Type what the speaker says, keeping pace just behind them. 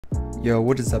Yo,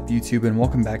 what is up YouTube, and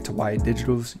welcome back to Wyatt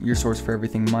Digitals, your source for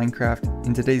everything Minecraft.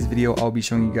 In today's video, I'll be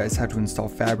showing you guys how to install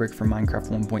Fabric for Minecraft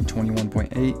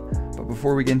 1.21.8. But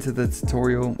before we get into the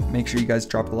tutorial, make sure you guys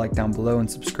drop a like down below and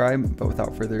subscribe. But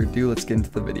without further ado, let's get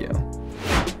into the video.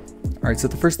 Alright, so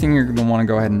the first thing you're going to want to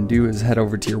go ahead and do is head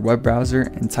over to your web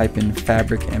browser and type in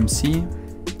Fabric MC.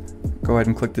 Go ahead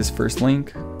and click this first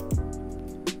link,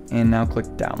 and now click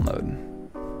download.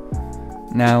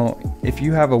 Now, if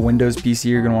you have a Windows PC,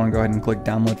 you're going to want to go ahead and click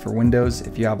download for Windows.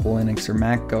 If you have Linux or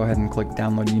Mac, go ahead and click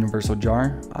download universal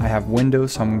jar. I have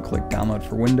Windows, so I'm going to click download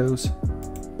for Windows.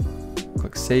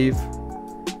 Click save,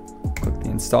 click the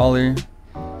installer,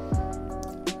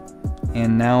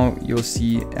 and now you'll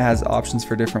see it has options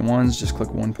for different ones. Just click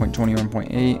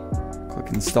 1.21.8,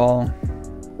 click install,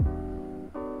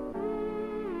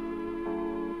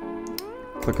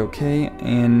 click OK,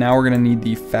 and now we're going to need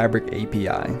the Fabric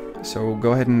API. So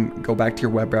go ahead and go back to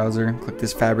your web browser, click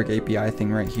this Fabric API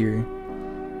thing right here,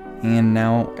 and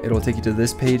now it'll take you to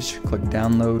this page. Click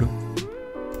download,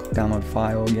 click download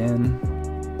file again,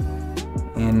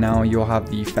 and now you'll have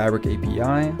the Fabric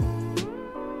API.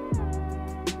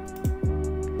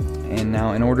 And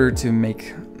now in order to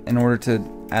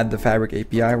add the Fabric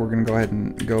API, we're going to go ahead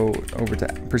and go over to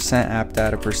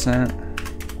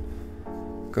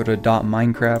 %appdata%, go to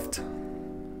 .minecraft,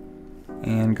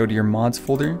 and go to your mods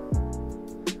folder,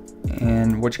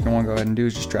 and what you're going to want to go ahead and do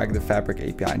is just drag the Fabric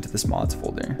API into this mods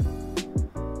folder.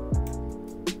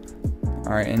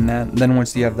 Alright, and then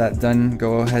once you have that done,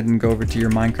 go ahead and go over to your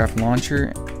Minecraft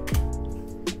launcher,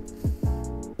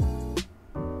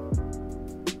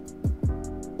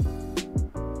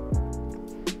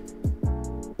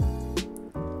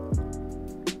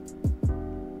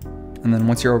 and then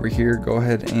once you're over here, go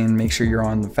ahead and make sure you're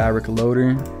on the Fabric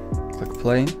loader, click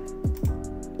play.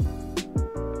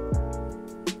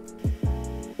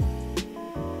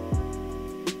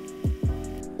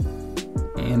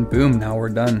 And boom, now we're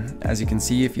done. As you can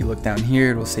see, if you look down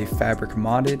here, it'll say Fabric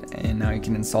modded, and now you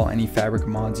can install any Fabric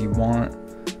mods you want.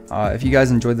 If you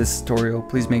guys enjoyed this tutorial,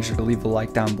 please make sure to leave a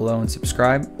like down below and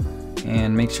subscribe,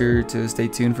 and make sure to stay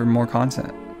tuned for more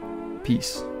content.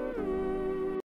 Peace.